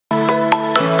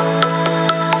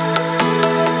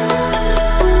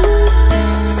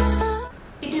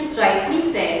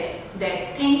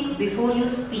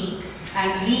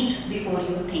and read before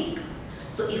you think.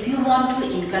 So if you want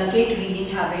to inculcate reading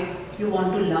habits, you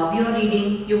want to love your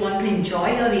reading, you want to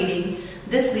enjoy your reading,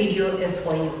 this video is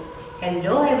for you.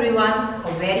 Hello everyone,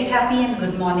 a very happy and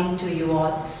good morning to you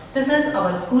all. This is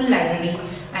our school library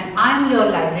and I am your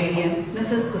librarian,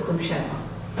 Mrs. Kusum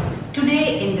Sharma.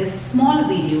 Today in this small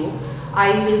video,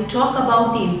 I will talk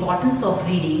about the importance of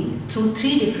reading through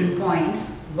 3 different points: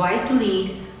 why to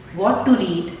read, what to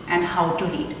read and how to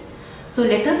read. So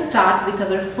let us start with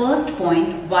our first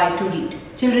point, why to read.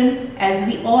 Children, as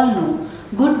we all know,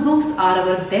 good books are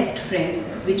our best friends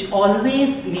which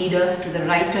always lead us to the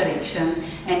right direction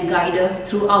and guide us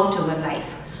throughout our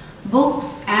life. Books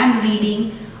and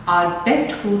reading are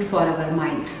best food for our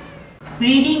mind.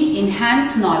 Reading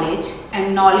enhances knowledge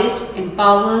and knowledge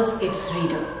empowers its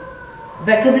reader.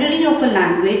 Vocabulary of a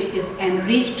language is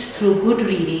enriched through good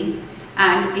reading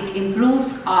and it improves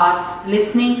our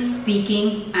listening,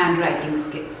 speaking and writing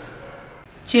skills.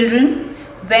 Children,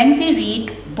 when we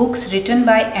read books written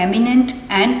by eminent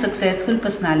and successful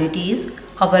personalities,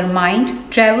 our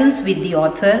mind travels with the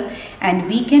author and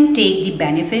we can take the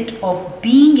benefit of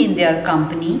being in their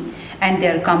company, and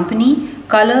their company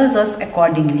colors us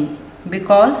accordingly,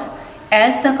 because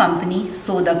as the company,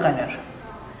 so the color.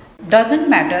 Doesn't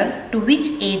matter to which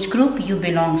age group you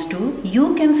belongs to,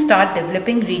 you can start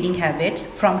developing reading habits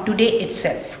from today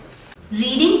itself.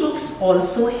 Reading books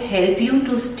also help you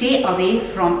to stay away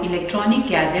from electronic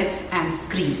gadgets and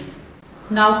screen.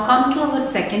 Now come to our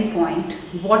second point,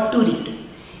 what to read.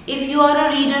 If you are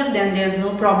a reader, then there is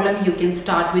no problem, you can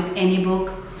start with any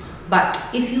book. But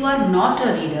if you are not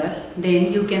a reader,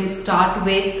 then you can start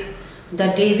with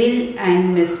The Devil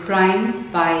and Miss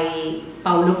Prime by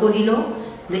Paulo Coelho,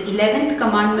 The 11th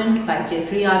Commandment by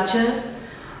Jeffrey Archer,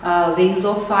 Wings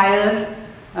of Fire,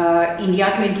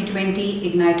 India 2020,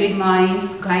 Ignited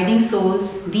Minds, Guiding Souls.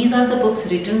 These are the books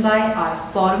written by our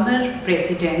former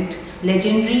president,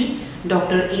 legendary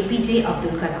Dr. APJ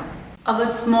Abdul Kalam. Our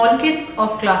small kids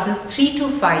of classes 3 to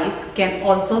 5 can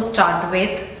also start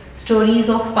with stories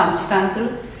of Panchtantra,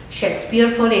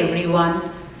 Shakespeare for everyone,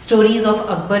 stories of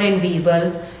Akbar and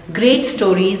Birbal, great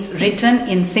stories written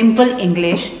in simple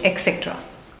English, etc.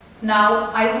 Now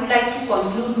I would like to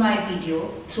conclude my video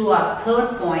through our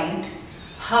third point,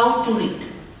 how to read.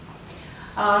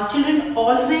 Children,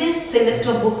 always select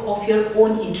a book of your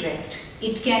own interest.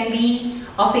 It can be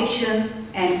a fiction,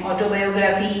 an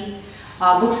autobiography,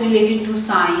 books related to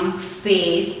science,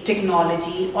 space,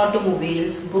 technology,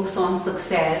 automobiles, books on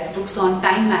success, books on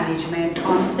time management,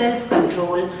 on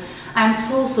self-control and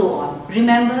so on.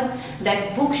 Remember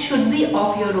that books should be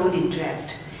of your own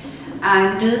interest,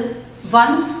 and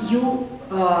once you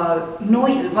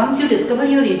discover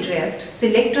your interest,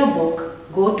 select a book,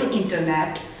 go to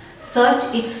internet, search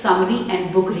its summary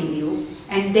and book review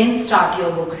and then start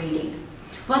your book reading.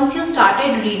 Once you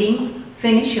started reading,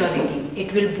 finish your reading.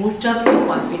 It will boost up your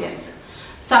confidence.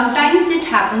 Sometimes it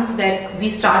happens that we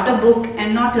start a book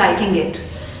and not liking it.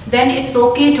 Then it's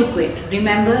okay to quit.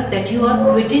 Remember that you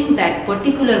are quitting that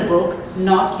particular book,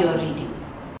 not your reading.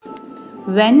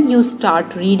 When you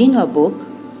start reading a book,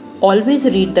 always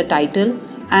read the title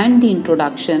and the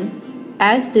introduction,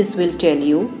 as this will tell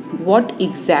you what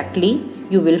exactly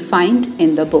you will find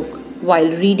in the book. While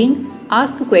reading,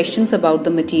 ask questions about the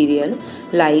material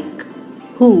like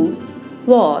who,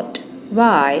 what,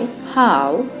 why,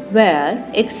 how, where,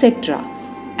 etc.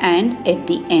 And at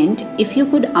the end, if you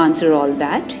could answer all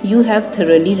that, you have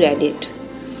thoroughly read it.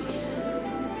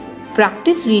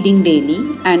 Practice reading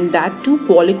daily, and that too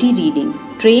quality reading.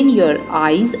 Train your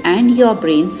eyes and your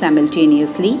brain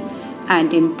simultaneously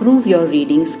and improve your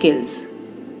reading skills.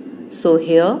 So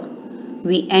here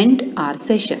we end our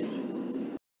session.